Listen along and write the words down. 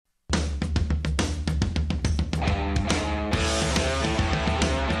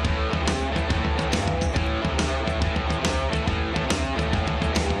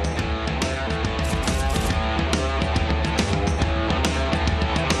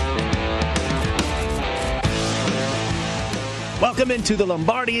Welcome into the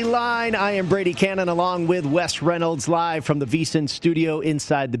Lombardi Line. I am Brady Cannon along with Wes Reynolds live from the VSiN studio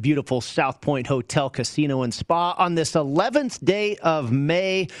inside the beautiful South Point Hotel, Casino, and Spa on this 11th day of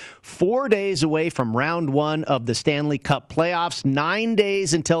May, 4 days away from round one of the Stanley Cup playoffs, 9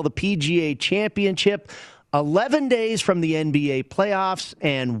 days until the PGA Championship, 11 days from the NBA playoffs,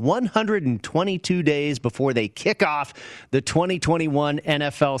 and 122 days before they kick off the 2021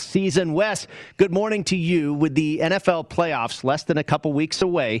 NFL season. Wes, good morning to you. With the NFL playoffs less than a couple weeks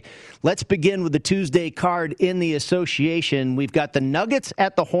away, let's begin with the Tuesday card in the association. We've got the Nuggets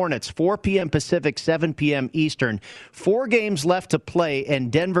at the Hornets, 4 p.m. Pacific, 7 p.m. Eastern. 4 games left to play, and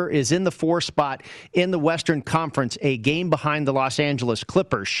Denver is in the 4 spot in the Western Conference, a game behind the Los Angeles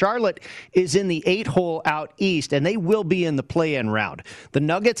Clippers. Charlotte is in the 8-hole out east, and they will be in the play-in round. The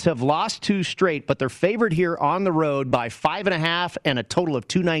Nuggets have lost 2 straight, but they're favored here on the road by 5.5 and a total of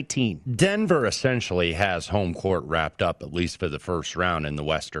 219. Denver essentially has home court wrapped up, at least for the first round in the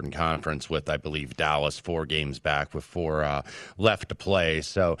Western Conference, with, I believe, Dallas 4 games back with 4 left to play.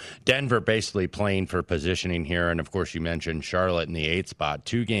 So Denver basically playing for positioning here. And, of course, you mentioned Charlotte in the 8th spot,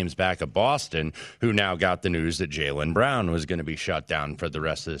 2 games back of Boston, who now got the news that Jaylen Brown was going to be shut down for the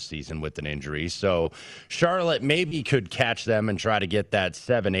rest of the season with an injury. So Charlotte maybe could catch them and try to get that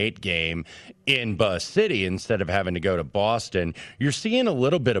 7-8 game in Buzz City instead of having to go to Boston. You're seeing a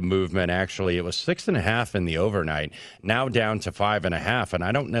little bit of movement, actually. It was 6.5 in the overnight, now down to 5.5, and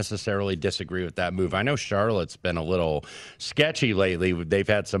I don't necessarily disagree with that move. I know Charlotte's been a little sketchy lately. They've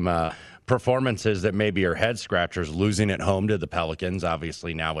had some performances that maybe are head scratchers, losing at home to the Pelicans,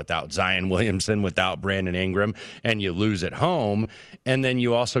 obviously now without Zion Williamson, without Brandon Ingram, and you lose at home. And then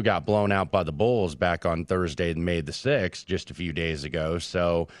you also got blown out by the Bulls back on Thursday, May the 6th, just a few days ago.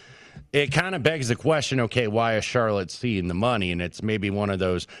 So it kind of begs the question, okay, why is Charlotte seeing the money? And it's maybe one of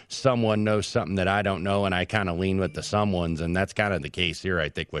those someone knows something that I don't know, and I kind of lean with the someones. And that's kind of the case here, I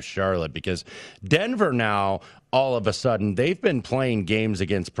think, with Charlotte, because Denver now, all of a sudden, they've been playing games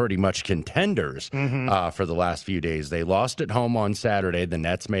against pretty much contenders for the last few days. They lost at home on Saturday. The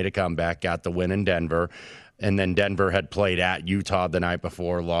Nets made a comeback, got the win in Denver. And then Denver had played at Utah the night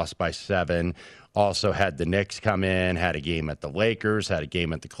before, lost by 7. Also had the Knicks come in, had a game at the Lakers, had a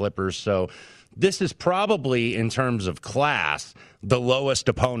game at the Clippers. So this is probably, in terms of class, the lowest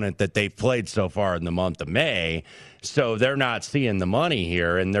opponent that they've played so far in the month of May. So they're not seeing the money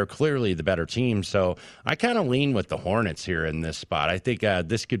here, and they're clearly the better team. So I kind of lean with the Hornets here in this spot. I think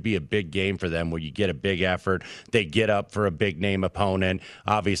this could be a big game for them where you get a big effort. They get up for a big-name opponent.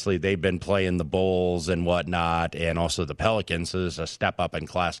 Obviously, they've been playing the Bulls and whatnot, and also the Pelicans. So there's a step up in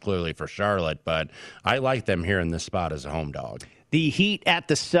class clearly for Charlotte. But I like them here in this spot as a home dog. The Heat at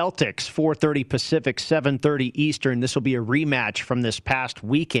the Celtics, 4:30 Pacific, 7:30 Eastern. This will be a rematch from this past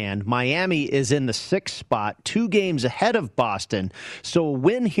weekend. Miami is in the 6th spot, 2 games ahead of Boston. So a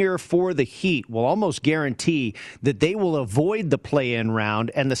win here for the Heat will almost guarantee that they will avoid the play-in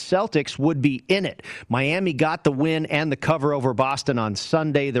round, and the Celtics would be in it. Miami got the win and the cover over Boston on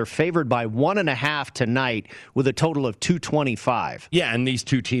Sunday. They're favored by 1.5 tonight with a total of 225. Yeah, and these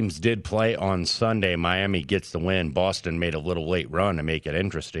two teams did play on Sunday. Miami gets the win. Boston made a little late run to make it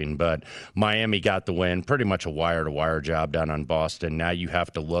interesting, but Miami got the win. Pretty much a wire-to-wire job done on Boston. Now you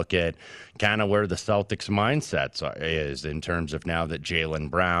have to look at kind of where the Celtics' mindset is in terms of now that Jaylen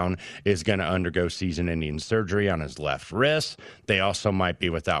Brown is going to undergo season-ending surgery on his left wrist. They also might be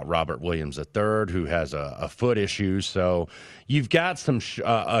without Robert Williams III, who has a foot issue. So you've got some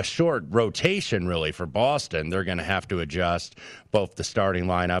a short rotation, really, for Boston. They're going to have to adjust both the starting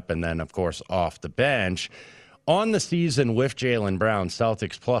lineup and then, of course, off the bench. On the season with Jaylen Brown,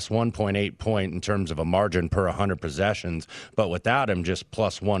 Celtics plus 1.8 point in terms of a margin per 100 possessions, but without him, just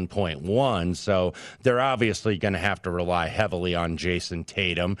plus 1.1. So they're obviously going to have to rely heavily on Jason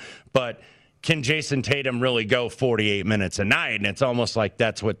Tatum. But can Jason Tatum really go 48 minutes a night? And it's almost like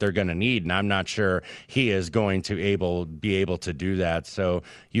that's what they're going to need. And I'm not sure he is going to be able to do that. So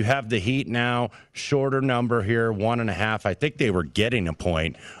you have the Heat now, shorter number here, 1.5. I think they were getting a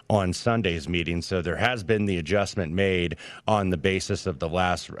point on Sunday's meeting. So there has been the adjustment made on the basis of the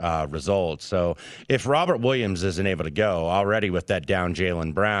last result. So if Robert Williams isn't able to go already with that down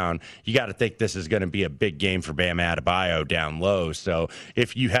Jaylen Brown, you got to think this is going to be a big game for Bam Adebayo down low. So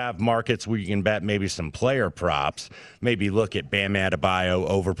if you have markets where you can bet maybe some player props, maybe look at Bam Adebayo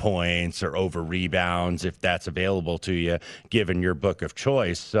over points or over rebounds if that's available to you, given your book of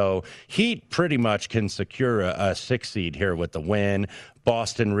choice. So Heat pretty much can secure a 6 seed here with the win.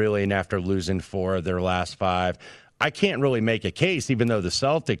 Boston really, and after losing 4 of their last 5, I can't really make a case, even though the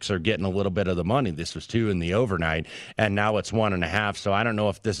Celtics are getting a little bit of the money. This was 2 in the overnight, and now it's 1.5. So I don't know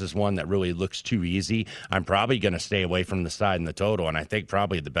if this is one that really looks too easy. I'm probably going to stay away from the side and the total, and I think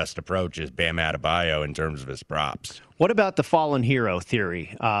probably the best approach is Bam Adebayo in terms of his props. What about the fallen hero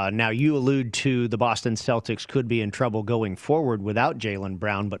theory? Now, you allude to the Boston Celtics could be in trouble going forward without Jaylen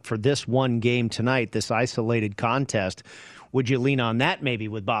Brown, but for this one game tonight, this isolated contest, would you lean on that maybe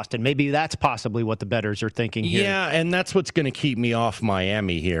with Boston? Maybe that's possibly what the bettors are thinking here. Yeah, and that's what's going to keep me off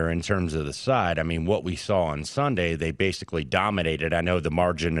Miami here in terms of the side. I mean, what we saw on Sunday, they basically dominated. I know the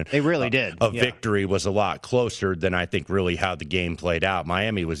margin they really did. Of victory was a lot closer than I think really how the game played out.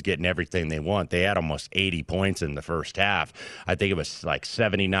 Miami was getting everything they want. They had almost 80 points in the first half. I think it was like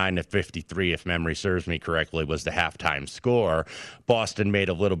 79-53, if memory serves me correctly, was the halftime score. Boston made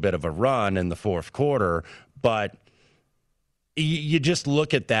a little bit of a run in the fourth quarter, but you just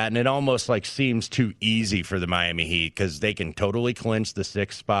look at that, and it almost like seems too easy for the Miami Heat because they can totally clinch the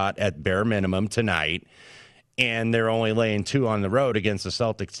 6th spot at bare minimum tonight, and they're only laying 2 on the road against a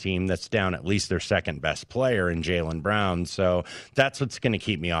Celtics team that's down at least their second best player in Jaylen Brown. So that's what's going to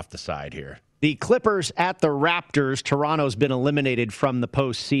keep me off the side here. The Clippers at the Raptors. Toronto's been eliminated from the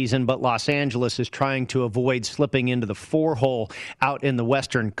postseason, but Los Angeles is trying to avoid slipping into the 4-hole out in the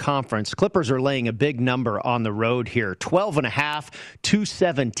Western Conference. Clippers are laying a big number on the road here. 12.5,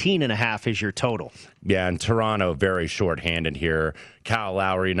 217.5 is your total. Yeah, and Toronto very short-handed here. Kyle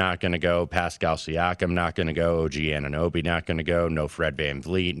Lowry not going to go. Pascal Siakam not going to go. OG Anunoby not going to go. No Fred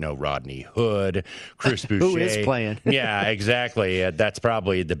VanVleet. No Rodney Hood. Chris Boucher. Who is playing? Yeah, exactly. That's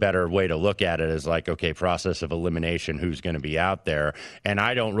probably the better way to look at it is like, okay, process of elimination, who's going to be out there? And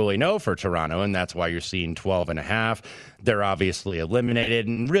I don't really know for Toronto, and that's why you're seeing 12.5. They're obviously eliminated,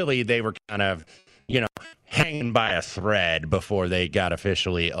 and really they were kind of, hanging by a thread before they got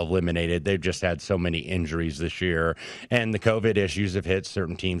officially eliminated. They've just had so many injuries this year, and the COVID issues have hit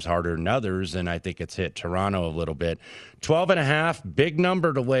certain teams harder than others, and I think it's hit Toronto a little bit. 12.5, big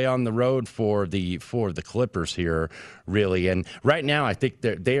number to lay on the road for the Clippers here, really. And right now, I think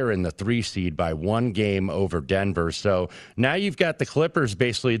they are in the 3 seed by 1 game over Denver. So now you've got the Clippers,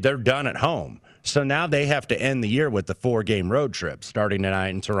 basically, they're done at home. So now they have to end the year with the 4-game road trip, starting tonight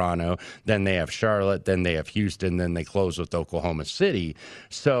in Toronto. Then they have Charlotte. Then they have Houston. Then they close with Oklahoma City.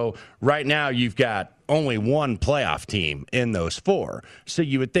 So right now you've got only 1 playoff team in those 4. So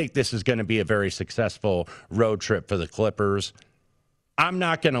you would think this is going to be a very successful road trip for the Clippers. I'm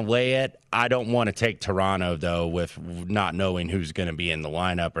not going to lay it. I don't want to take Toronto, though, with not knowing who's going to be in the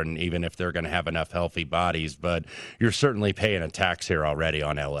lineup and even if they're going to have enough healthy bodies. But you're certainly paying a tax here already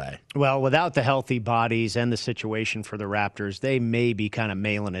on L.A. Well, without the healthy bodies and the situation for the Raptors, they may be kind of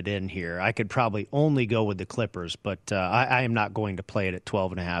mailing it in here. I could probably only go with the Clippers, but I am not going to play it at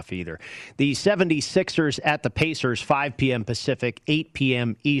 12.5 either. The 76ers at the Pacers, 5 p.m. Pacific, 8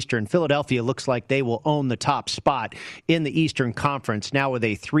 p.m. Eastern. Philadelphia looks like they will own the top spot in the Eastern Conference now with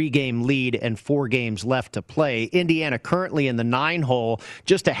a 3-game lead and 4 games left to play. Indiana currently in the 9-hole,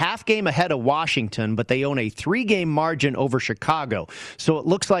 just a half game ahead of Washington, but they own a 3-game margin over Chicago. So it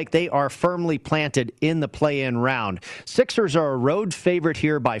looks like they are firmly planted in the play-in round. Sixers are a road favorite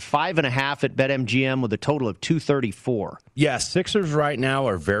here by 5.5 at BetMGM with a total of 234. Yeah, Sixers right now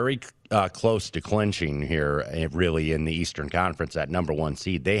are very close to clinching here, really, in the Eastern Conference at number 1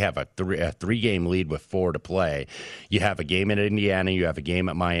 seed. They have a 3-game lead with 4 to play. You have a game at Indiana, you have a game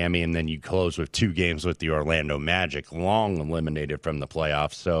at Miami, and then you close with 2 games with the Orlando Magic, long eliminated from the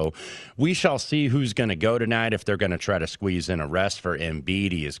playoffs. So we shall see who's going to go tonight, if they're going to try to squeeze in a rest for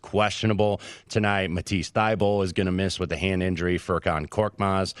Embiid. He is questionable tonight. Matisse Thybulle is going to miss with a hand injury. Furkan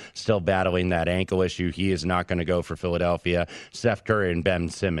Korkmaz still battling that ankle issue. He is not going to go for Philadelphia. Steph Curry and Ben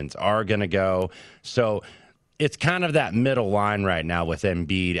Simmons are going to go. So it's kind of that middle line right now with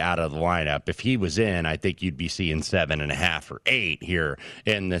Embiid out of the lineup. If he was in, I think you'd be seeing 7.5 or 8 here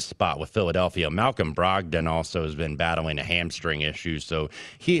in this spot with Philadelphia. Malcolm Brogdon also has been battling a hamstring issue, so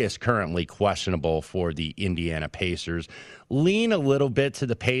he is currently questionable for the Indiana Pacers. Lean a little bit to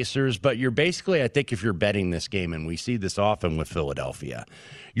the Pacers, but you're basically, I think if you're betting this game, and we see this often with Philadelphia,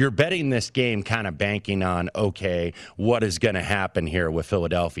 you're betting this game kind of banking on, okay, what is going to happen here with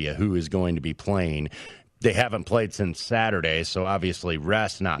Philadelphia? Who is going to be playing? They haven't played since Saturday, so obviously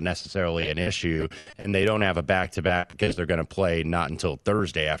rest not necessarily an issue, and they don't have a back-to-back because they're going to play not until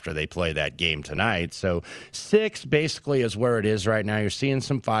Thursday after they play that game tonight. So 6 basically is where it is right now. You're seeing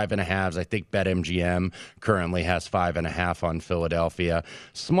some 5.5s. I think BetMGM currently has 5.5 on Philadelphia.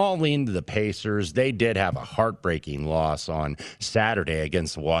 Small lean to the Pacers. They did have a heartbreaking loss on Saturday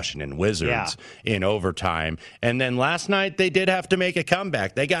against the Washington Wizards in overtime. And then last night they did have to make a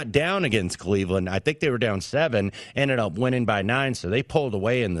comeback. They got down against Cleveland. I think they were down down 7, ended up winning by 9, so they pulled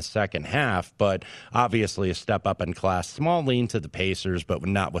away in the second half, but obviously a step up in class. Small lean to the Pacers, but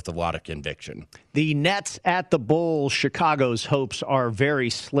not with a lot of conviction. The Nets at the Bulls. Chicago's hopes are very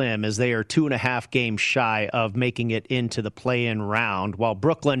slim as they are 2.5 games shy of making it into the play-in round, while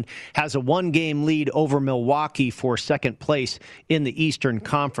Brooklyn has a 1-game lead over Milwaukee for second place in the Eastern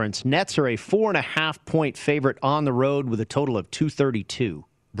Conference. Nets are a 4.5-point favorite on the road with a total of 232.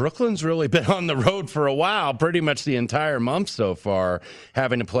 Brooklyn's really been on the road for a while, pretty much the entire month so far,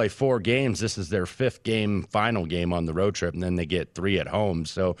 having to play 4 games. This is their 5th game, final game on the road trip, and then they get 3 at home.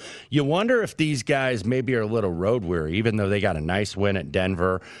 So you wonder if these guys maybe are a little road weary, even though they got a nice win at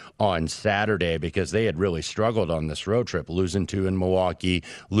Denver on Saturday, because they had really struggled on this road trip, losing 2 in Milwaukee,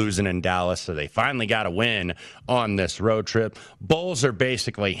 losing in Dallas. So they finally got a win on this road trip. Bulls are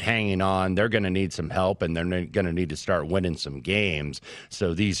basically hanging on. They're going to need some help, and they're going to need to start winning some games.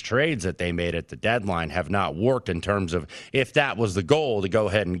 So these trades that they made at the deadline have not worked in terms of, if that was the goal to go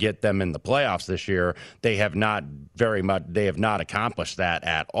ahead and get them in the playoffs this year, they have not accomplished that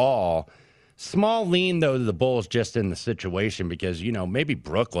at all. Small lean, though, to the Bulls just in the situation because, maybe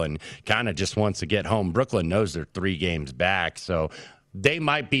Brooklyn kind of just wants to get home. Brooklyn knows they're 3 games back, so they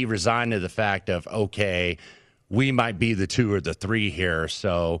might be resigned to the fact of, okay, we might be the 2 or the 3 here,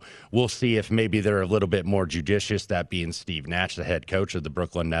 so we'll see if maybe they're a little bit more judicious. That being Steve Nash, the head coach of the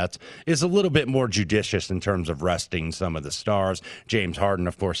Brooklyn Nets, is a little bit more judicious in terms of resting some of the stars. James Harden,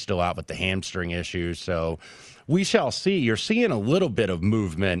 of course, still out with the hamstring issue, so we shall see. You're seeing a little bit of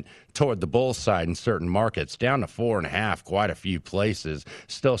movement toward the Bulls side in certain markets, down to 4.5, quite a few places.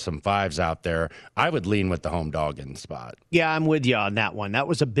 Still some 5s out there. I would lean with the home dog in the spot. Yeah, I'm with you on that one. That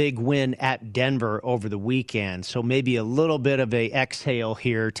was a big win at Denver over the weekend, so maybe a little bit of a exhale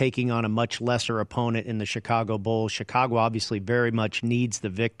here, taking on a much lesser opponent in the Chicago Bulls. Chicago obviously very much needs the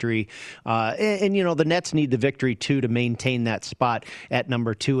victory, and the Nets need the victory too to maintain that spot at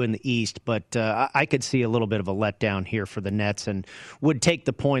number 2 in the East, but I could see a little bit of a letdown here for the Nets and would take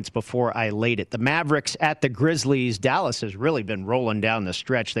the points before I laid it. The Mavericks at the Grizzlies. Dallas has really been rolling down the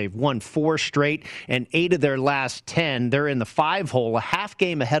stretch. They've won 4 straight and 8 of their last 10. They're in the 5-hole, a half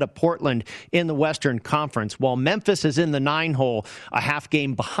game ahead of Portland in the Western Conference, while Memphis is in the 9-hole, a half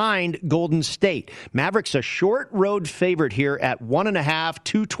game behind Golden State. Mavericks a short road favorite here at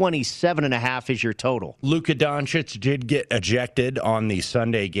 1.5, 227.5 is your total. Luka Doncic did get ejected on the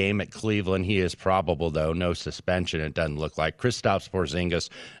Sunday game at Cleveland. He is probable, though, no suspension, it doesn't look like. Kristaps Porzingis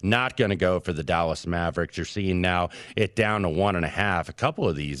not going to go for the Dallas Mavericks. You're seeing now it down to 1.5. A couple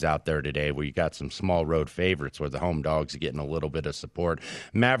of these out there today where you got some small road favorites where the home dogs are getting a little bit of support.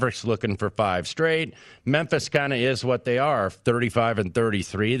 Mavericks looking for 5 straight. Memphis kind of is what they are,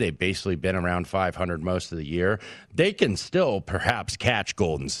 35-33. They've basically been around 500 most of the year. They can still perhaps catch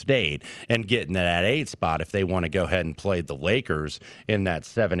Golden State and get into that 8 spot if they want to go ahead and play the Lakers in that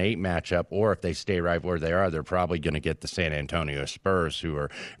 7-8 matchup, or if they stay right where they are, they're probably going to get the San Antonio Spurs, who are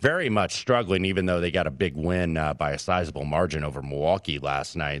very much struggling, even though they got a big win by a sizable margin over Milwaukee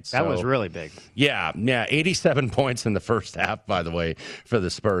last night. That was really big. Yeah, 87 points in the first half, by the way, for the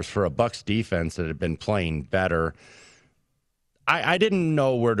Spurs, for a Bucks defense that had been playing better. I didn't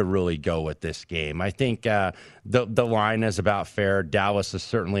know where to really go with this game. I think the line is about fair. Dallas is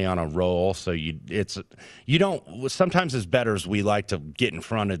certainly on a roll, so you don't. Sometimes as bettors, we like to get in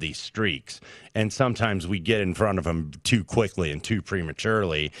front of these streaks, and sometimes we get in front of them too quickly and too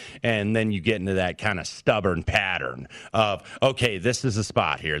prematurely, and then you get into that kind of stubborn pattern of, okay, this is a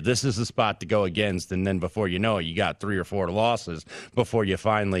spot here, this is a spot to go against, and then before you know it, you got 3 or 4 losses before you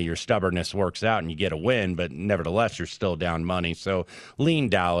finally your stubbornness works out and you get a win, but nevertheless you're still down money. So lean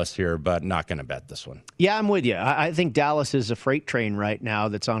Dallas here, but not going to bet this one. Yeah, I'm with you. I think Dallas is a freight train right now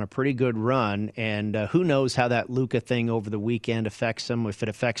that's on a pretty good run, and who knows how that Luka thing over the weekend affects them, if it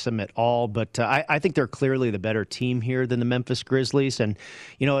affects them at all. But I think they're clearly the better team here than the Memphis Grizzlies. And,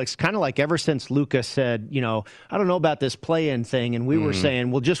 it's kind of like ever since Luka said, I don't know about this play-in thing, and we were saying,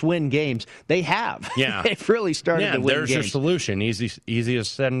 we'll just win games. They have. Yeah. They've really started to win there's games. your solution.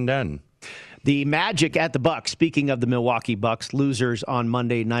 Easiest said and done. The Magic at the Bucks. Speaking of the Milwaukee Bucks, losers on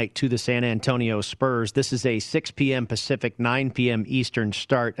Monday night to the San Antonio Spurs. This is a 6 p.m. Pacific, 9 p.m. Eastern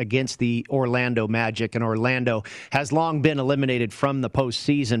start against the Orlando Magic. And Orlando has long been eliminated from the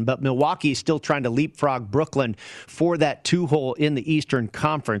postseason, but Milwaukee is still trying to leapfrog Brooklyn for that 2-hole in the Eastern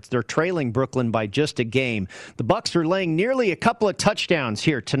Conference. They're trailing Brooklyn by just a game. The Bucks are laying nearly a couple of touchdowns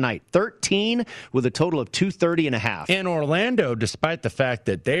here tonight, 13 with a total of 230.5. In Orlando, despite the fact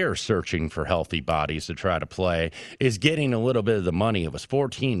that they are searching for healthy bodies to try to play, is getting a little bit of the money. It was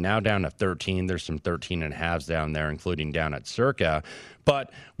 14, now down to 13. There's some 13 and a halves down there, including down at Circa.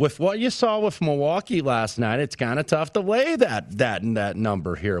 But with what you saw with Milwaukee last night, it's kind of tough to lay that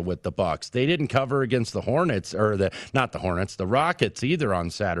number here with the Bucks. They didn't cover against the Hornets, or the Rockets either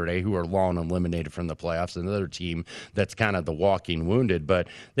on Saturday, who are long eliminated from the playoffs. Another team that's kind of the walking wounded. But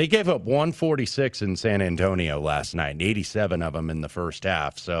they gave up 146 in San Antonio last night, and 87 of them in the first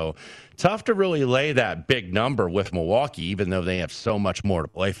half. So tough to really lay that big number with Milwaukee, even though they have so much more to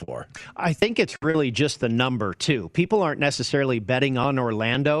play for. I think it's really just the number, too. People aren't necessarily betting on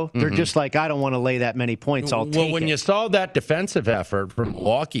Orlando. They're just like, I don't want to lay that many points. I'll take it. Well, when you saw that defensive effort from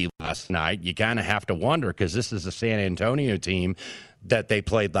Milwaukee last night, you kind of have to wonder, because this is a San Antonio team that they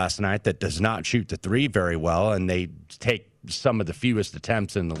played last night that does not shoot the three very well, and they take some of the fewest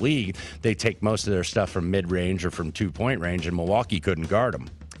attempts in the league. They take most of their stuff from mid-range or from two-point range, and Milwaukee couldn't guard them.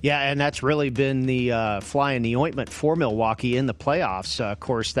 Yeah, and that's really been the fly in the ointment for Milwaukee in the playoffs. Of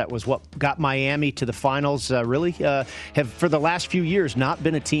course, that was what got Miami to the finals. Really have, for the last few years, not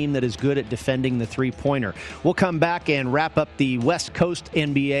been a team that is good at defending the three-pointer. We'll come back and wrap up the West Coast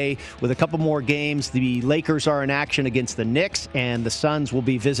NBA with a couple more games. The Lakers are in action against the Knicks, and the Suns will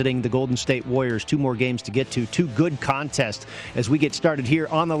be visiting the Golden State Warriors. Two more games to get to. Two good contests as we get started here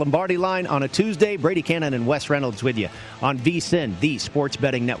on the Lombardi Line on a Tuesday. Brady Cannon and Wes Reynolds with you on VSiN, the Sports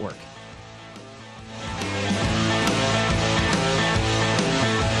Betting Network.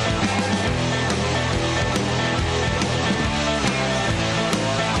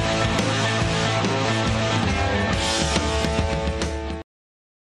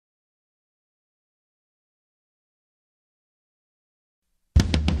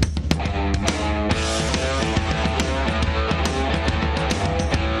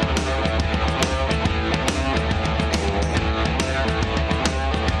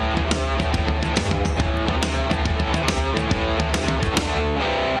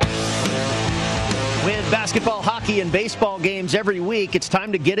 Basketball, hockey, and baseball games every week. It's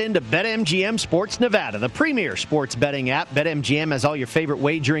time to get into BetMGM Sports Nevada, the premier sports betting app. BetMGM has all your favorite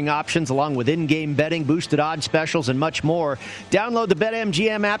wagering options, along with in-game betting, boosted odds specials, and much more. Download the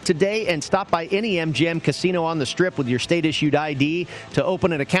BetMGM app today and stop by any MGM casino on the Strip with your state-issued ID to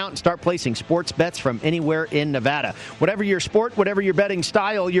open an account and start placing sports bets from anywhere in Nevada. Whatever your sport, whatever your betting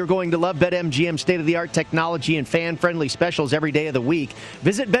style, you're going to love BetMGM state-of-the-art technology and fan-friendly specials every day of the week.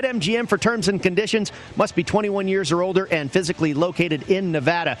 Visit BetMGM for terms and conditions. Must be 21 years or older and physically located in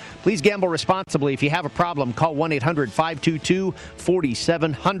Nevada. Please gamble responsibly. If you have a problem, call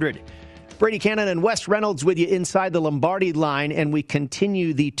 1-800-522-4700. Brady Cannon and Wes Reynolds with you inside the Lombardi Line, and we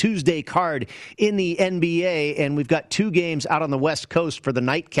continue the Tuesday card in the NBA, and we've got two games out on the West Coast for the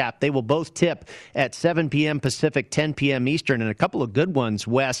nightcap. They will both tip at 7 p.m. Pacific, 10 p.m. Eastern, and a couple of good ones,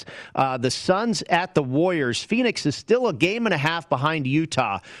 Wes. The Suns at the Warriors. Phoenix is still a game and a half behind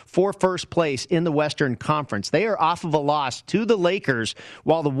Utah for first place in the Western Conference. They are off of a loss to the Lakers,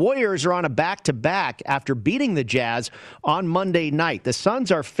 while the Warriors are on a back-to-back after beating the Jazz on Monday night. The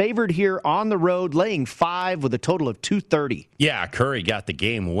Suns are favored here on the road, laying 5 with a total of 230. Yeah, Curry got the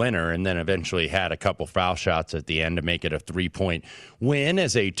game winner and then eventually had a couple foul shots at the end to make it a 3-point win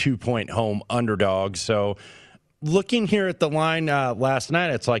as a 2-point home underdog. So looking here at the line last night,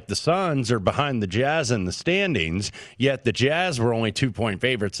 it's like the Suns are behind the Jazz in the standings, yet the Jazz were only 2-point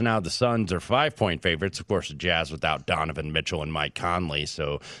favorites. Now the Suns are 5-point favorites. Of course, the Jazz without Donovan Mitchell and Mike Conley.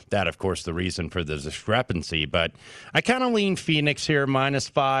 So that, of course, the reason for the discrepancy. But I kind of lean Phoenix here,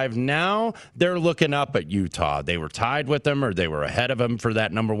 -5. Now they're looking up at Utah. They were tied with them, or they were ahead of them for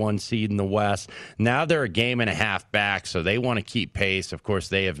that number 1 seed in the West. Now they're a game and a half back, so they want to keep pace. Of course,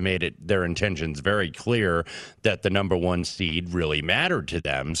 they have made it their intentions very clear that the number 1 seed really mattered to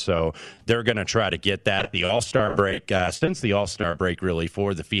them. So they're going to try to get that at the All-Star break. Since the All-Star break, really,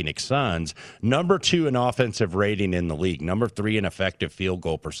 for the Phoenix Suns, number 2 in offensive rating in the league, number 3 in effective field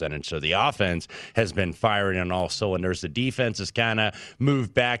goal percentage. So the offense has been firing on all cylinders. The defense has kind of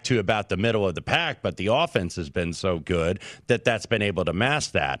moved back to about the middle of the pack, but the offense has been so good that that's been able to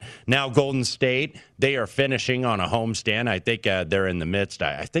mask that. Now Golden State, they are finishing on a homestand. I think they're in the midst.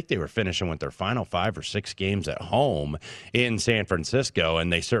 I think they were finishing with their final 5 or 6 games at home in San Francisco,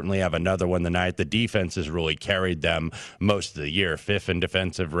 and they certainly have another one tonight. The defense has really carried them most of the year. 5th in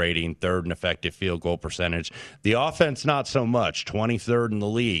defensive rating, 3rd in effective field goal percentage. The offense, not so much, 23rd in the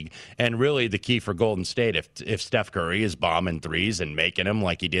league. And really the key for Golden State, if Steph Curry is bombing threes and making them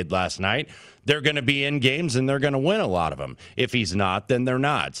like he did last night, they're going to be in games and they're going to win a lot of them. If he's not, then they're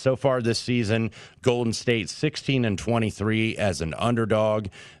not. So far this season, Golden State 16-23 as an underdog.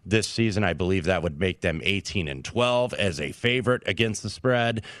 This season, I believe that would make them 18-12 as a favorite against the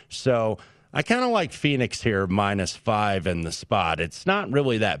spread. So I kind of like Phoenix here, -5 in the spot. It's not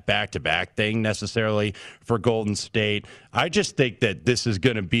really that back-to-back thing necessarily for Golden State. I just think that this is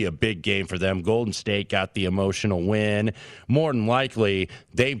going to be a big game for them. Golden State got the emotional win. More than likely,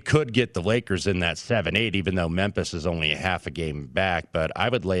 they could get the Lakers in that 7-8, even though Memphis is only a half a game back. But I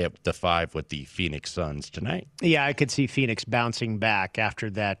would lay up the 5 with the Phoenix Suns tonight. Yeah, I could see Phoenix bouncing back after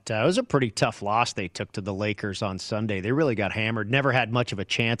that. It was a pretty tough loss they took to the Lakers on Sunday. They really got hammered. Never had much of a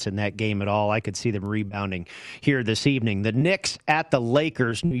chance in that game at all. I could see them rebounding here this evening. The Knicks at the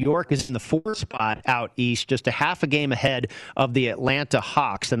Lakers. New York is in the 4th spot out east, just a half a game ahead of the Atlanta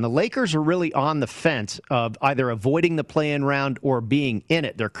Hawks. And the Lakers are really on the fence of either avoiding the play-in round or being in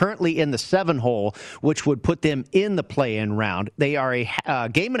it. They're currently in the 7 hole, which would put them in the play-in round. They are a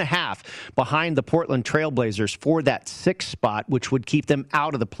game and a half behind the Portland Trailblazers for that 6th spot, which would keep them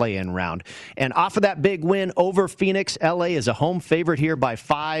out of the play-in round. And off of that big win over Phoenix, LA is a home favorite here by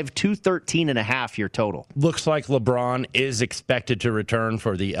 5, 213.5 your total. Looks like LeBron is expected to return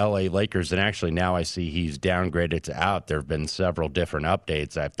for the LA Lakers, and actually now I see he's downgraded to out. There have been several different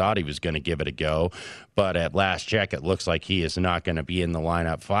updates. I thought he was going to give it a go, but at last check, it looks like he is not going to be in the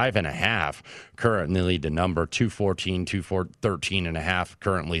lineup. 5.5 currently the number, 214, 213.5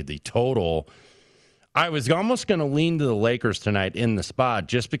 currently the total. I was almost going to lean to the Lakers tonight in the spot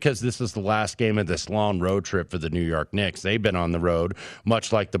just because this is the last game of this long road trip for the New York Knicks. They've been on the road,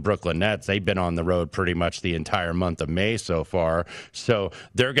 much like the Brooklyn Nets. They've been on the road pretty much the entire month of May so far. So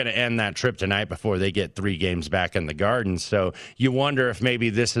they're going to end that trip tonight before they get 3 games back in the Garden. So you wonder if maybe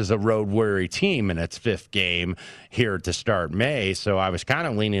this is a road-weary team in its 5th game here to start May. So I was kind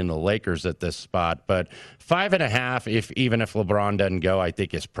of leaning the Lakers at this spot. But 5.5, even if LeBron doesn't go, I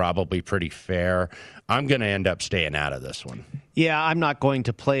think is probably pretty fair. I'm going to end up staying out of this one. Yeah, I'm not going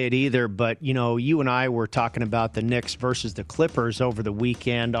to play it either, but, you and I were talking about the Knicks versus the Clippers over the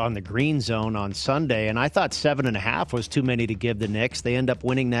weekend on the Green Zone on Sunday, and I thought 7.5 was too many to give the Knicks. They end up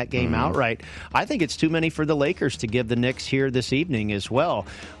winning that game outright. I think it's too many for the Lakers to give the Knicks here this evening as well.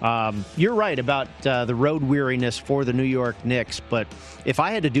 You're right about the road weariness for the New York Knicks, but if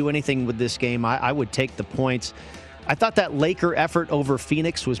I had to do anything with this game, I would take the points. I thought that Laker effort over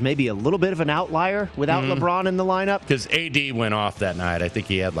Phoenix was maybe a little bit of an outlier without LeBron in the lineup. Because AD went off that night. I think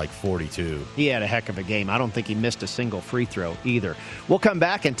he had like 42. He had a heck of a game. I don't think he missed a single free throw either. We'll come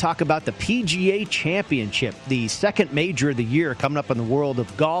back and talk about the PGA Championship, the 2nd major of the year coming up in the world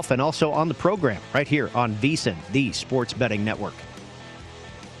of golf and also on the program right here on VSiN, the Sports Betting Network.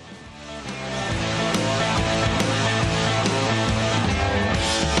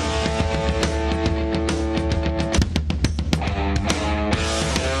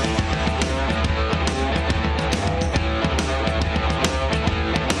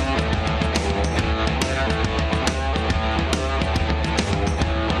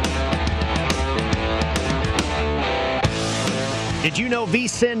 Did you know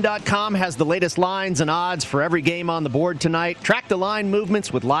vsin.com has the latest lines and odds for every game on the board tonight? Track the line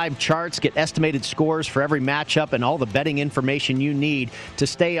movements with live charts, get estimated scores for every matchup, and all the betting information you need to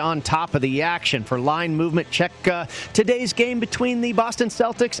stay on top of the action. For line movement, check today's game between the Boston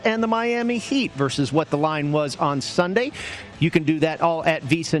Celtics and the Miami Heat versus what the line was on Sunday. You can do that all at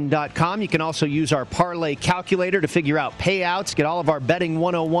vsin.com. You can also use our parlay calculator to figure out payouts, get all of our betting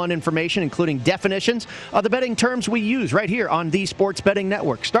 101 information, including definitions of the betting terms we use right here on the Sports Betting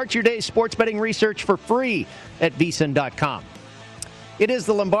Network. Start your day's sports betting research for free at vsin.com. It is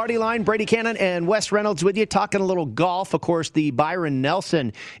the Lombardi Line. Brady Cannon and Wes Reynolds with you, talking a little golf. Of course, the Byron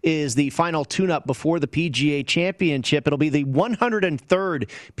Nelson is the final tune-up before the PGA Championship. It'll be the 103rd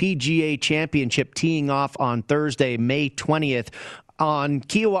PGA Championship teeing off on Thursday, May 20th. On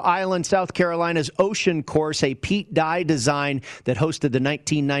Kiowa Island, South Carolina's Ocean Course, a Pete Dye design that hosted the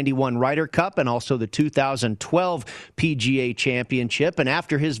 1991 Ryder Cup and also the 2012 PGA Championship. And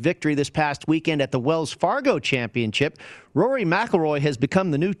after his victory this past weekend at the Wells Fargo Championship, Rory McIlroy has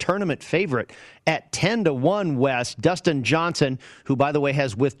become the new tournament favorite at 10-1 West. Dustin Johnson, who, by the way,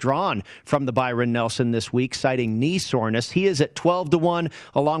 has withdrawn from the Byron Nelson this week, citing knee soreness. He is at 12-1,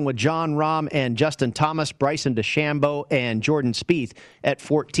 along with Jon Rahm and Justin Thomas, Bryson DeChambeau, and Jordan Spieth at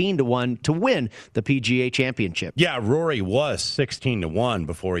 14-1 to win the PGA Championship. Yeah, Rory was 16-1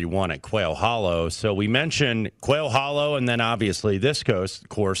 before he won at Quail Hollow. So we mentioned Quail Hollow and then obviously this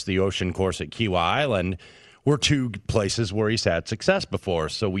course, the Ocean Course at Kiowa Island, were 2 places where he's had success before.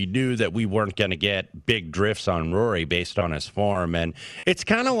 So we knew that we weren't going to get big drifts on Rory based on his form. And it's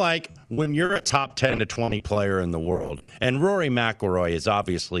kind of like when you're a top 10 to 20 player in the world, and Rory McIlroy has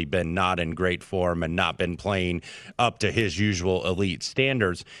obviously been not in great form and not been playing up to his usual elite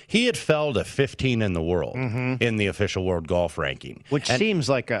standards, he had fell to 15 in the world in the official world golf ranking. Which seems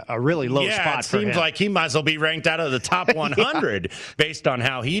like a really low spot for him. It seems like he might as well be ranked out of the top 100 based on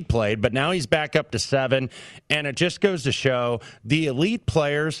how he'd played, but now he's back up to 7, and it just goes to show the elite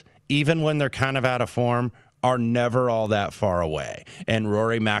players, even when they're kind of out of form, are never all that far away. And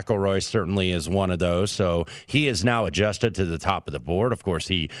Rory McIlroy certainly is one of those. So he is now adjusted to the top of the board. Of course,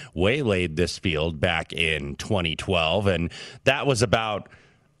 he waylaid this field back in 2012, and that was about,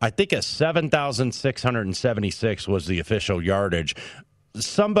 I think, a 7,676 was the official yardage.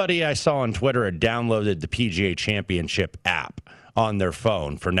 Somebody I saw on Twitter had downloaded the PGA Championship app on their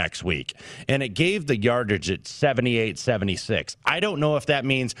phone for next week, and it gave the yardage at 78.76. I don't know if that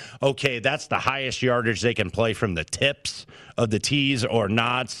means, okay, that's the highest yardage they can play from the tips of the tees or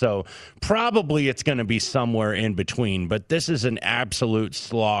not, so probably it's going to be somewhere in between, but this is an absolute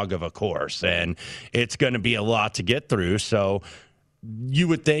slog of a course, and it's going to be a lot to get through, so you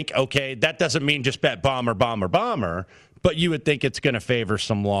would think, okay, that doesn't mean just bet bomber, bomber, bomber, but you would think it's going to favor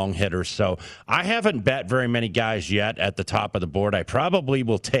some long hitters. So I haven't bet very many guys yet at the top of the board. I probably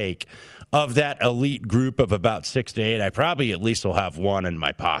will take, of that elite group of about 6 to 8, I probably at least will have one in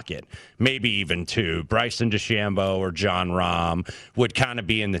my pocket, maybe even two. Bryson DeChambeau or Jon Rahm would kind of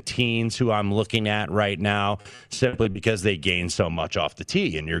be in the teens who I'm looking at right now, simply because they gain so much off the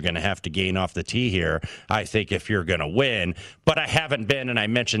tee, and you're going to have to gain off the tee here, I think, if you're going to win. But I haven't been, and I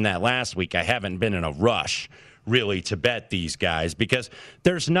mentioned that last week, I haven't been in a rush really to bet these guys, because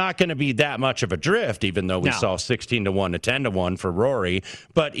there's not going to be that much of a drift, even though we saw 16 to 1 to 10 to 1 for Rory.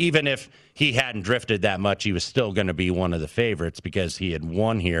 But even if he hadn't drifted that much, he was still going to be one of the favorites, because he had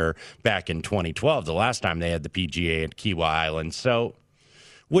won here back in 2012, the last time they had the PGA at Kiawah Island. So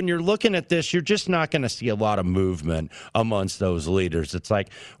when you're looking at this, you're just not going to see a lot of movement amongst those leaders. It's like,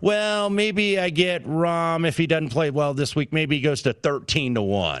 well, maybe I get Rahm if he doesn't play well this week. Maybe he goes to 13 to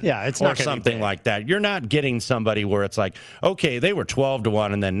 1. Yeah, it's or not something like that. You're not getting somebody where it's like, okay, they were 12 to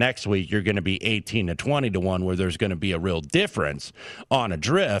 1, and then next week you're going to be 18 to 20 to 1, where there's going to be a real difference on a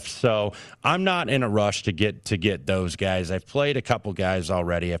drift. So I'm not in a rush to get those guys. I've played a couple guys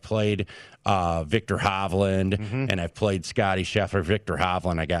already. I've played Viktor Hovland, and I've played Scotty Scheffler. Viktor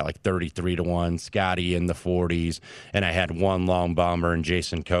Hovland, I got like 33 to 1, Scotty in the 40s, and I had one long bomber and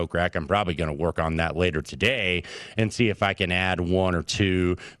Jason Kokrak. I'm probably going to work on that later today and see if I can add one or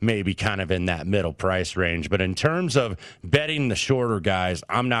two, maybe kind of in that middle price range. But in terms of betting the shorter guys,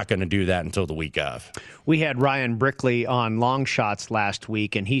 I'm not going to do that until the week of. We had Ryan Brickley on Long Shots last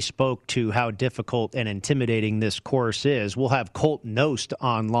week, and he spoke to how difficult and intimidating this course is. We'll have Colt Knost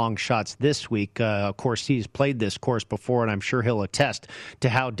on Long Shots this week. Of course, he's played this course before, and I'm sure he'll attest to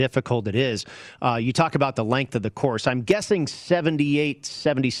how difficult it is. You talk about the length of the course. I'm guessing 78,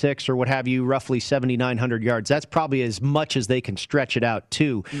 76, or what have you, roughly 7,900 yards. That's probably as much as they can stretch it out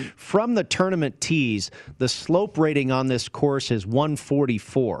to. From the tournament tees, the slope rating on this course is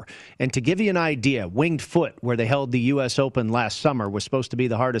 144. And to give you an idea, Winged Foot, where they held the U.S. Open last summer, was supposed to be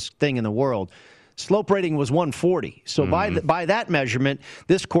the hardest thing in the world. Slope rating was 140. So by that measurement,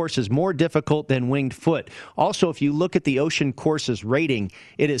 this course is more difficult than Winged Foot. Also, if you look at the Ocean Courses rating,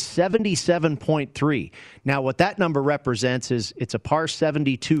 it is 77.3. Now, what that number represents is it's a par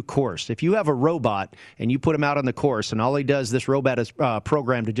 72 course. If you have a robot and you put him out on the course, and all he does, this robot is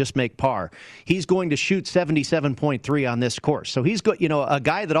programmed to just make par, he's going to shoot 77.3 on this course. So he's a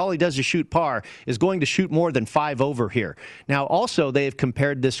guy that all he does is shoot par is going to shoot more than 5 over here. Now, also, they have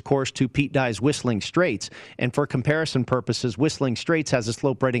compared this course to Pete Dye's Whistling Straits, and for comparison purposes, Whistling Straits has a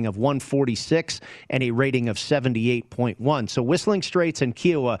slope rating of 146 and a rating of 78.1. So Whistling Straits and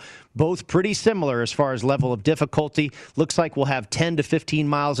Kiawah, both pretty similar as far as level of difficulty. Looks like we'll have 10 to 15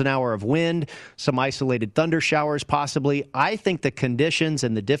 miles an hour of wind, some isolated thunder showers possibly. I think the conditions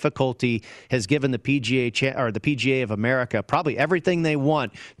and the difficulty has given the PGA of America probably everything they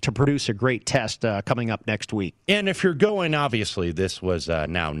want to produce a great test coming up next week. And if you're going, obviously, this was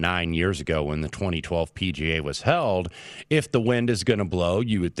now 9 years ago when the 2012 PGA was held. If the wind is going to blow,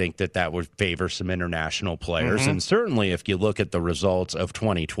 you would think that that would favor some international players. And certainly if you look at the results of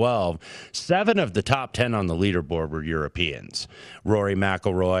 2012, 7 of the top 10 on the leaderboard were Europeans. Rory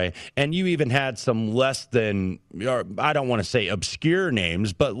McIlroy, and you even had some less than, or I don't want to say obscure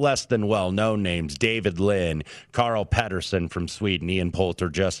names, but less than well-known names. David Lynn, Carl Pettersson from Sweden, Ian Poulter,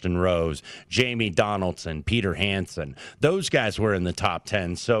 Justin Rose, Jamie Donaldson, Peter Hansen. Those guys were in the top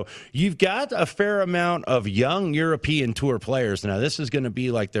 10. So you've got a fair amount of young European Tour players. Now, this is going to be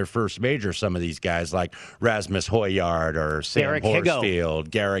like their first major, some of these guys like Rasmus Højgaard or Sam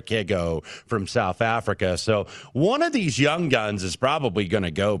Horsfield, Garrick Higgo from South Africa. So one of these young guns is probably going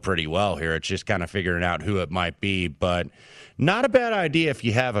to go pretty well here. It's just kind of figuring out who it might be, but not a bad idea if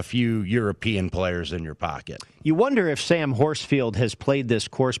you have a few European players in your pocket. You wonder if Sam Horsfield has played this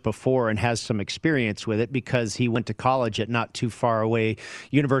course before and has some experience with it because he went to college at not too far away,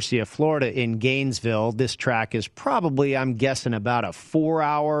 University of Florida in Gainesville. This track is probably, I'm guessing, about a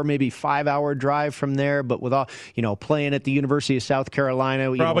 4-hour, maybe 5-hour drive from there. But with all, playing at the University of South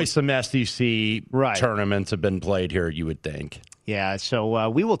Carolina. Probably some SEC tournaments have been played here, you would think. Yeah, so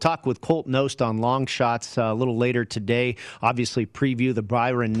we will talk with Colt Knost on long shots a little later today. Obviously, preview the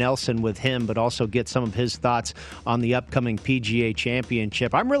Byron Nelson with him, but also get some of his thoughts on the upcoming PGA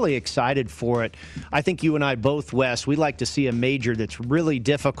Championship. I'm really excited for it. I think you and I both, Wes, we'd like to see a major that's really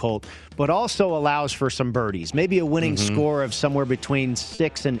difficult, but also allows for some birdies. Maybe a winning score of somewhere between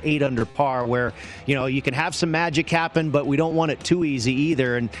 6 and 8 under par, where you can have some magic happen, but we don't want it too easy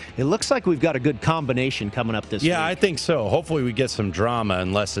either. And it looks like we've got a good combination coming up this week. Yeah, I think so. Hopefully we get some drama,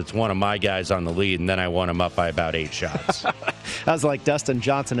 unless it's one of my guys on the lead, and then I want him up by about 8 shots. That was like Dustin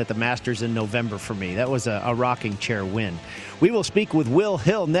Johnson at the Masters in November for me. That was a rocking chair win. We will speak with Will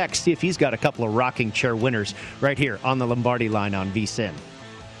Hill next, see if he's got a couple of rocking chair winners right here on the Lombardi Line on VSiN.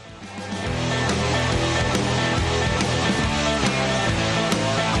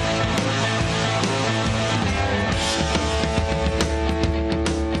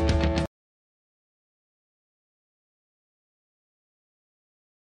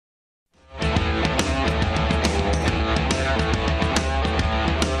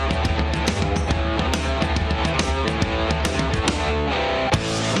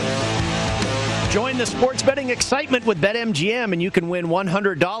 Join the sports betting excitement with BetMGM, and you can win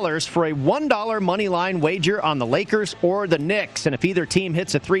 $100 for a $1 money line wager on the Lakers or the Knicks. And if either team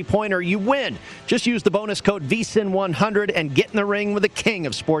hits a three-pointer, you win. Just use the bonus code VSiN100 and get in the ring with the king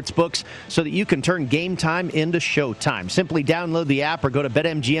of sportsbooks so that you can turn game time into showtime. Simply download the app or go to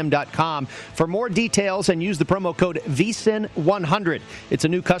BetMGM.com for more details and use the promo code VSiN100. It's a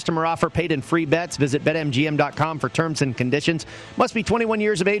new customer offer, paid in free bets. Visit BetMGM.com for terms and conditions. Must be 21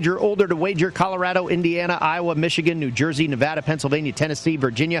 years of age or older to wager. Colorado, Indiana, Iowa, Michigan, New Jersey, Nevada, Pennsylvania, Tennessee,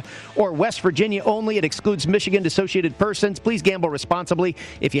 Virginia, or West Virginia only. It excludes Michigan associated persons. Please gamble responsibly.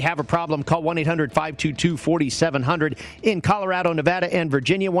 If you have a problem, call 1-800-522-4700 in Colorado, Nevada, and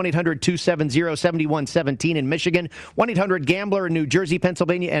Virginia. 1-800-270-7117 in Michigan. 1-800-GAMBLER in New Jersey,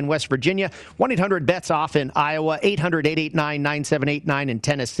 Pennsylvania, and West Virginia. 1-800-BETS-OFF in Iowa. 800-889-9789 in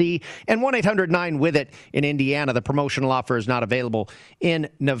Tennessee. And 1-800-9-WITH-IT in Indiana. The promotional offer is not available in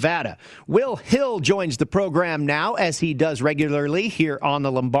Nevada. Will Hill joins the program now, as he does regularly here on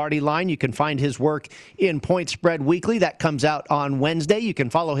the Lombardi Line. You can find his work in Point Spread Weekly. That comes out on Wednesday. You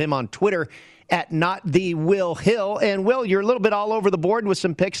can follow him on Twitter at @NotTheWillHill. And Will, you're a little bit all over the board with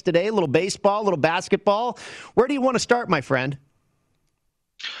some picks today, a little baseball, a little basketball. Where do you want to start, my friend?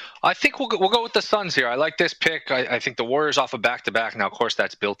 I think we'll go with the Suns here. I like this pick. I think the Warriors off a back-to-back. Now, of course,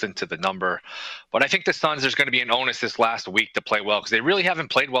 that's built into the number. But I think the Suns, there's going to be an onus this last week to play well because they really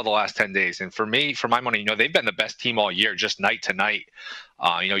haven't played well the last 10 days. And for my money, they've been the best team all year, just night to night.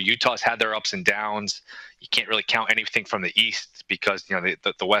 Utah's had their ups and downs. You can't really count anything from the East because,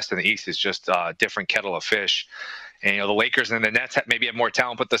 the West and the East is just a different kettle of fish. And, the Lakers and the Nets maybe have more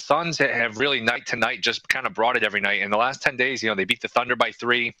talent, but the Suns have really night to night just kind of brought it every night. In the last 10 days, they beat the Thunder by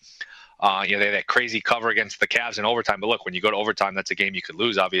 3. They had that crazy cover against the Cavs in overtime. But look, when you go to overtime, that's a game you could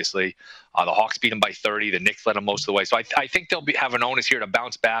lose, obviously. The Hawks beat them by 30. The Knicks led them most of the way. So I think they'll have an onus here to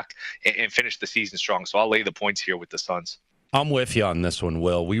bounce back and finish the season strong. So I'll lay the points here with the Suns. I'm with you on this one,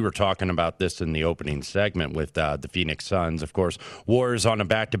 Will. We were talking about this in the opening segment with the Phoenix Suns. Of course, Warriors on a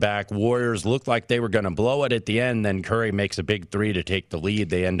back-to-back. Warriors looked like they were going to blow it at the end. Then Curry makes a big 3 to take the lead.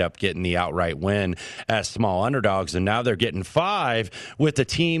 They end up getting the outright win as small underdogs, and now they're getting 5 with a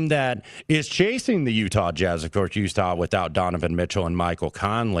team that is chasing the Utah Jazz. Of course, Utah without Donovan Mitchell and Michael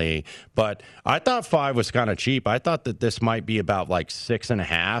Conley. But I thought 5 was kind of cheap. I thought that this might be about like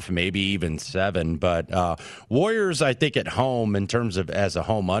 6.5, maybe even 7. But Warriors, I think, at home in terms of as a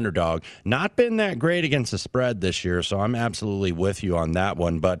home underdog, not been that great against the spread this year, so I'm absolutely with you on that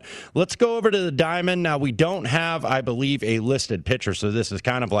one. But let's go over to the Diamond. Now, we don't have, I believe, a listed pitcher, so this is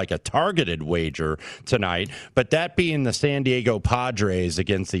kind of like a targeted wager tonight. But that being the San Diego Padres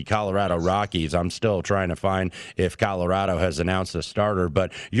against the Colorado Rockies, I'm still trying to find if Colorado has announced a starter.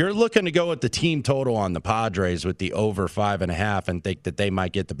 But you're looking to go with the team total on the Padres with the over 5.5 and think that they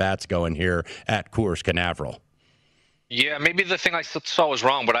might get the bats going here at Coors Canaveral. Yeah, maybe the thing I saw was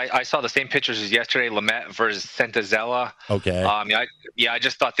wrong, but I saw the same pictures as yesterday, Lamet versus Santazella. Okay. I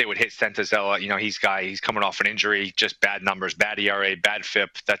just thought they would hit Santazella. He's coming off an injury, just bad numbers, bad ERA, bad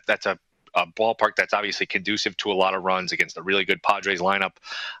FIP. That's a ballpark that's obviously conducive to a lot of runs against a really good Padres lineup.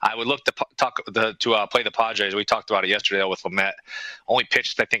 I would look to play the Padres. We talked about it yesterday with Lamet. Only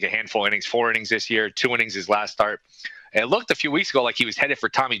pitched, I think, a handful of innings, 4 innings this year, 2 innings his last start. It looked a few weeks ago like he was headed for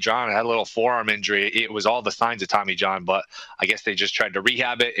Tommy John. Had a little forearm injury. It was all the signs of Tommy John, but I guess they just tried to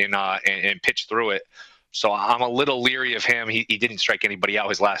rehab it and pitch through it. So I'm a little leery of him. He didn't strike anybody out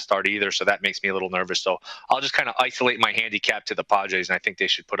his last start either, so that makes me a little nervous. So I'll just kind of isolate my handicap to the Padres, and I think they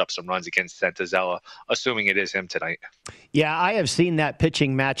should put up some runs against Santazella, assuming it is him tonight. Yeah, I have seen that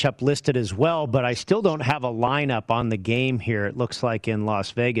pitching matchup listed as well, but I still don't have a lineup on the game here, it looks like, in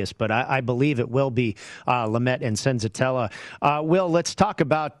Las Vegas. But I believe it will be Lamet and Senzatella. Will, let's talk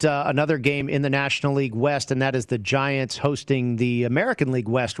about another game in the National League West, and that is the Giants hosting the American League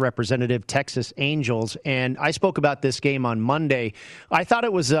West representative Texas Angels. And I spoke about this game on Monday. I thought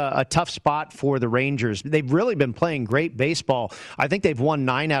it was a tough spot for the Rangers. They've really been playing great baseball. I think they've won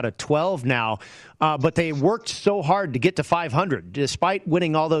 9 out of 12 now. But they worked so hard to get to 500. Despite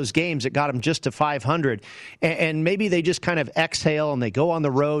winning all those games, it got them just to 500. And maybe they just kind of exhale and they go on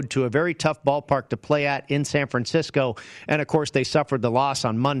the road to a very tough ballpark to play at in San Francisco. And, of course, they suffered the loss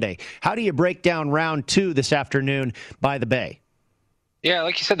on Monday. How do you break down round 2 this afternoon by the Bay? Yeah,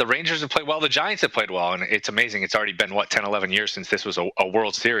 like you said, the Rangers have played well. The Giants have played well, and it's amazing. It's already been, 10, 11 years since this was a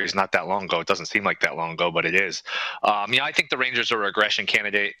World Series, not that long ago. It doesn't seem like that long ago, but it is. I think the Rangers are a regression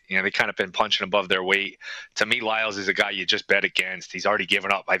candidate. They kind of been punching above their weight. To me, Lyles is a guy you just bet against. He's already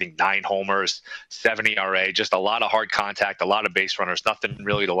given up, I think, 9 homers, 7 ERA, just a lot of hard contact, a lot of base runners, nothing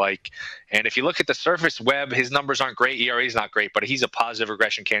really to like. And if you look at the surface, Webb, his numbers aren't great. ERA is not great, but he's a positive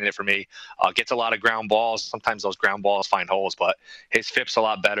regression candidate for me. Gets a lot of ground balls. Sometimes those ground balls find holes, but his FIP's a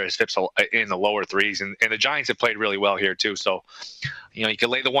lot better. His FIP's in the lower 3s, and the Giants have played really well here too. So, you can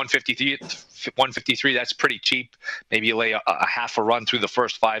lay the 153. That's pretty cheap. Maybe you lay a half a run through the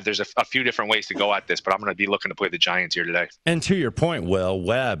first 5. There's a few different ways to go at this, but I'm going to be looking to play the Giants here today. And to your point, Will,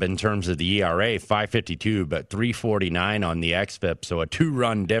 Webb, in terms of the ERA, 5.52, but 3.49 on the xFIP, so a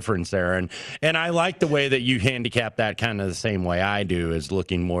 2-run difference there. And I like the way that you handicap that kind of the same way I do, is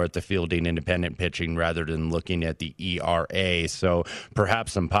looking more at the fielding independent pitching rather than looking at the ERA. So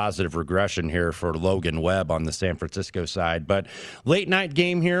perhaps some positive regression here for Logan Webb on the San Francisco side. But late night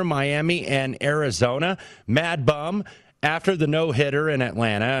game here, Miami and Arizona. Mad Bum, after the no-hitter in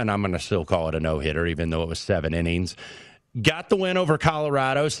Atlanta, and I'm going to still call it a no-hitter even though it was 7 innings, got the win over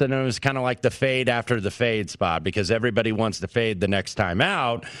Colorado, so then it was kind of like the fade after the fade spot, because everybody wants to fade the next time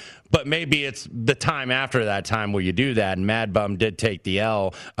out. But maybe it's the time after that time where you do that. And Mad Bum did take the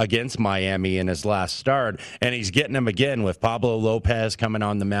L against Miami in his last start. And he's getting them again with Pablo Lopez coming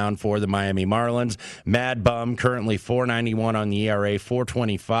on the mound for the Miami Marlins. Mad Bum currently 4.91 on the ERA,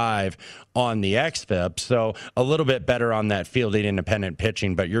 4.25 on the xFIP. So a little bit better on that fielding independent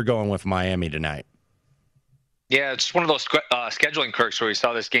pitching, but you're going with Miami tonight. Yeah, it's one of those scheduling quirks where we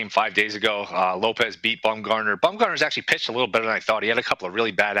saw this game 5 days ago. Lopez beat Bumgarner. Bumgarner's actually pitched a little better than I thought. He had a couple of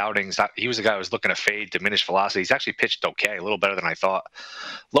really bad outings. He was a guy who was looking to fade, diminish velocity. He's actually pitched okay, a little better than I thought.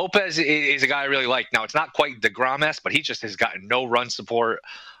 Lopez is a guy I really like. Now, it's not quite DeGrom-esque, but he just has gotten no run support.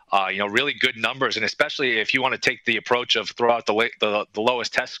 Really good numbers, and especially if you want to take the approach of throw out the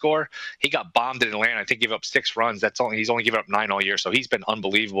lowest test score, he got bombed in Atlanta. I think he gave up 6 runs. He's only given up 9 all year, so he's been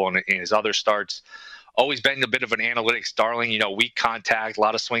unbelievable in his other starts. Always been a bit of an analytics darling, weak contact, a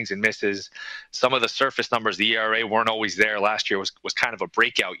lot of swings and misses. Some of the surface numbers, the ERA, weren't always there. Last year was kind of a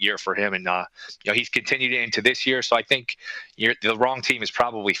breakout year for him, and he's continued into this year. So I think the wrong team is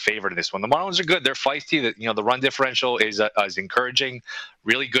probably favored in this one. The Marlins are good; they're feisty. The run differential is encouraging.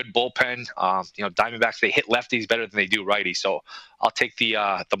 Really good bullpen. Diamondbacks, they hit lefties better than they do righties. So I'll take the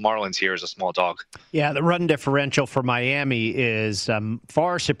Marlins here as a small dog. Yeah, the run differential for Miami is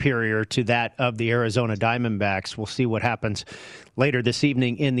far superior to that of the Arizona Diamondbacks. We'll see what happens later this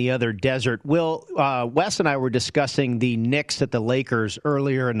evening in the other desert. Will, Wes and I were discussing the Knicks at the Lakers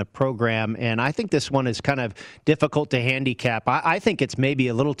earlier in the program, and I think this one is kind of difficult to handicap. I think it's maybe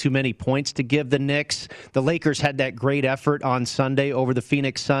a little too many points to give the Knicks. The Lakers had that great effort on Sunday over the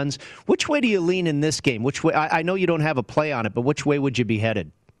Phoenix Suns. Which way do you lean in this game? Which way? I know you don't have a play on it, but which way would you be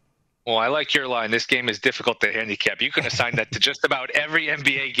headed? Well, I like your line. This game is difficult to handicap. You can assign that to just about every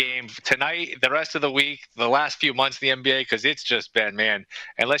NBA game tonight, the rest of the week, the last few months of the NBA, because it's just been, man,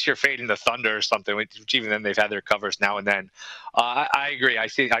 unless you're fading the Thunder or something, which even then they've had their covers now and then. I agree. I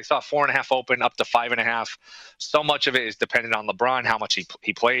saw 4.5 open up to 5.5. So much of it is dependent on LeBron, how much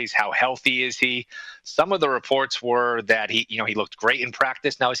he plays, how healthy is he. Some of the reports were that he looked great in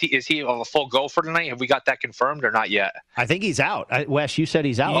practice. Now, is he a full go for tonight? Have we got that confirmed or not yet? I think he's out. Wes, you said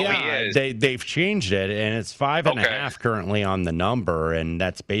he's out. Yeah, they've changed it, and it's 5.5 currently on the number, and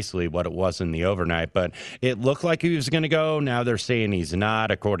that's basically what it was in the overnight. But it looked like he was going to go. Now they're saying he's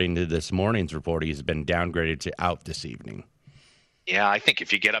not. According to this morning's report, he's been downgraded to out this evening. Yeah, I think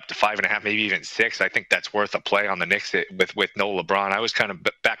if you get up to 5.5, maybe even 6, I think that's worth a play on the Knicks with no LeBron. I was kind of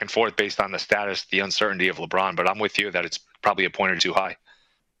back and forth based on the status, the uncertainty of LeBron, but I'm with you that it's probably a point or two high.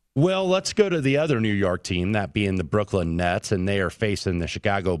 Well, let's go to the other New York team, that being the Brooklyn Nets, and they are facing the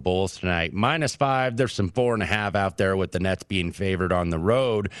Chicago Bulls tonight. -5, there's some 4.5 out there with the Nets being favored on the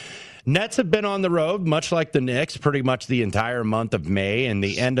road. Nets have been on the road, much like the Knicks, pretty much the entire month of May and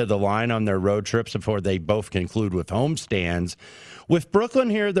the end of the line on their road trips before they both conclude with homestands. With Brooklyn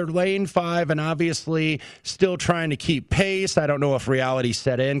here, they're laying 5 and obviously still trying to keep pace. I don't know if reality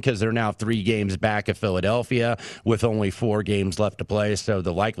set in because they're now 3 games back of Philadelphia with only 4 games left to play. So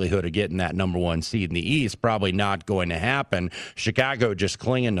the likelihood of getting that number 1 seed in the East probably not going to happen. Chicago just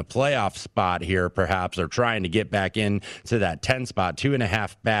clinging to playoff spot here, perhaps, or trying to get back into that 10 spot,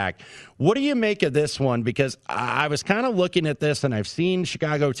 2.5 back. What do you make of this one? Because I was kind of looking at this and I've seen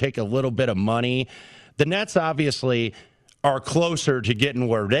Chicago take a little bit of money. The Nets obviously are closer to getting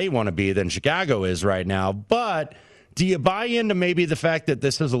where they want to be than Chicago is right now. But do you buy into maybe the fact that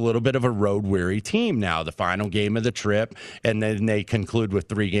this is a little bit of a road-weary team now, the final game of the trip, and then they conclude with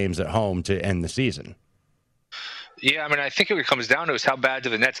 3 games at home to end the season? Yeah, I mean, I think what it comes down to is how bad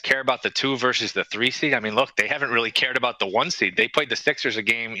do the Nets care about the 2 versus the 3 seed? I mean, look, they haven't really cared about the 1 seed. They played the Sixers a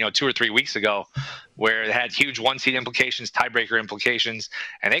game, 2 or 3 weeks ago where it had huge 1 seed implications, tiebreaker implications,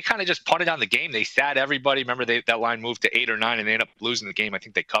 and they kind of just punted on the game. They sat everybody. Remember, that line moved to 8 or 9, and they ended up losing the game. I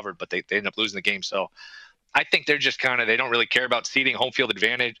think they covered, but they ended up losing the game. So I think they're just they don't really care about seeding, home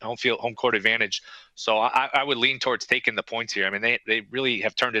court advantage. So I would lean towards taking the points here. I mean, they really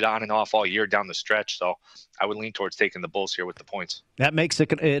have turned it on and off all year down the stretch. So I would lean towards taking the Bulls here with the points. That makes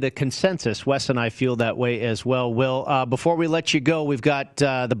it a consensus. Wes and I feel that way as well. Will, before we let you go, we've got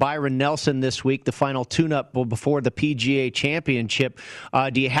the Byron Nelson this week, the final tune-up before the PGA Championship.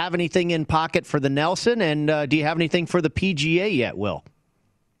 Do you have anything in pocket for the Nelson, and do you have anything for the PGA yet, Will?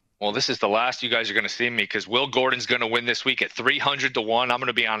 Well, this is the last you guys are going to see me because Will Gordon's going to win this week at 300 to 1. I'm going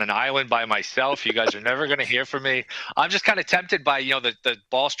to be on an island by myself. You guys are never going to hear from me. I'm just kind of tempted by, the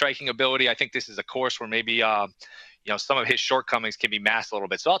ball striking ability. I think this is a course where maybe, some of his shortcomings can be masked a little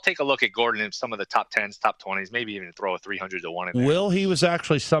bit. So I'll take a look at Gordon in some of the top 10s, top 20s, maybe even throw a 300 to 1 in there. Will, he was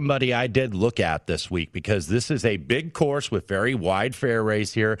actually somebody I did look at this week because this is a big course with very wide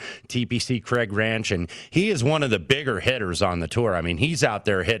fairways here, TPC Craig Ranch, and he is one of the bigger hitters on the tour. I mean, he's out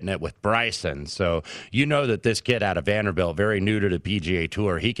there hitting it with Bryson. So you know that this kid out of Vanderbilt, very new to the PGA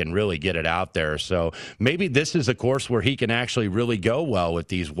Tour, he can really get it out there. So maybe this is a course where he can actually really go well with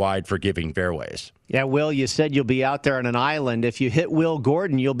these wide, forgiving fairways. Yeah, Will, you said you'll be out there on an island. If you hit Will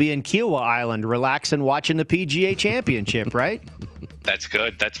Gordon, you'll be in Kiowa Island, relaxing, watching the PGA Championship, right? That's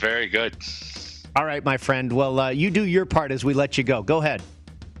good. That's very good. All right, my friend. Well, you do your part as we let you go. Go ahead.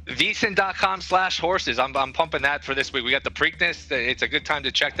 VSiN.com/horses. I'm pumping that for this week. We got the Preakness. It's a good time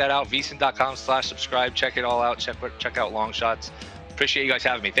to check that out. VSiN.com/subscribe. Check it all out. Check out Long Shots. Appreciate you guys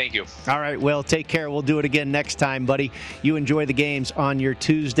having me. Thank you. All right, Will, take care. We'll do it again next time, buddy. You enjoy the games on your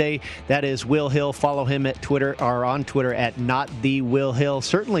Tuesday. That is Will Hill. Follow him at Twitter or on Twitter at @NotTheWillHill.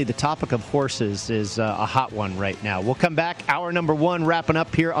 Certainly the topic of horses is a hot one right now. We'll come back. Hour number 1 wrapping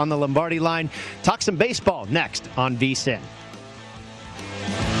up here on the Lombardi Line. Talk some baseball next on VSiN.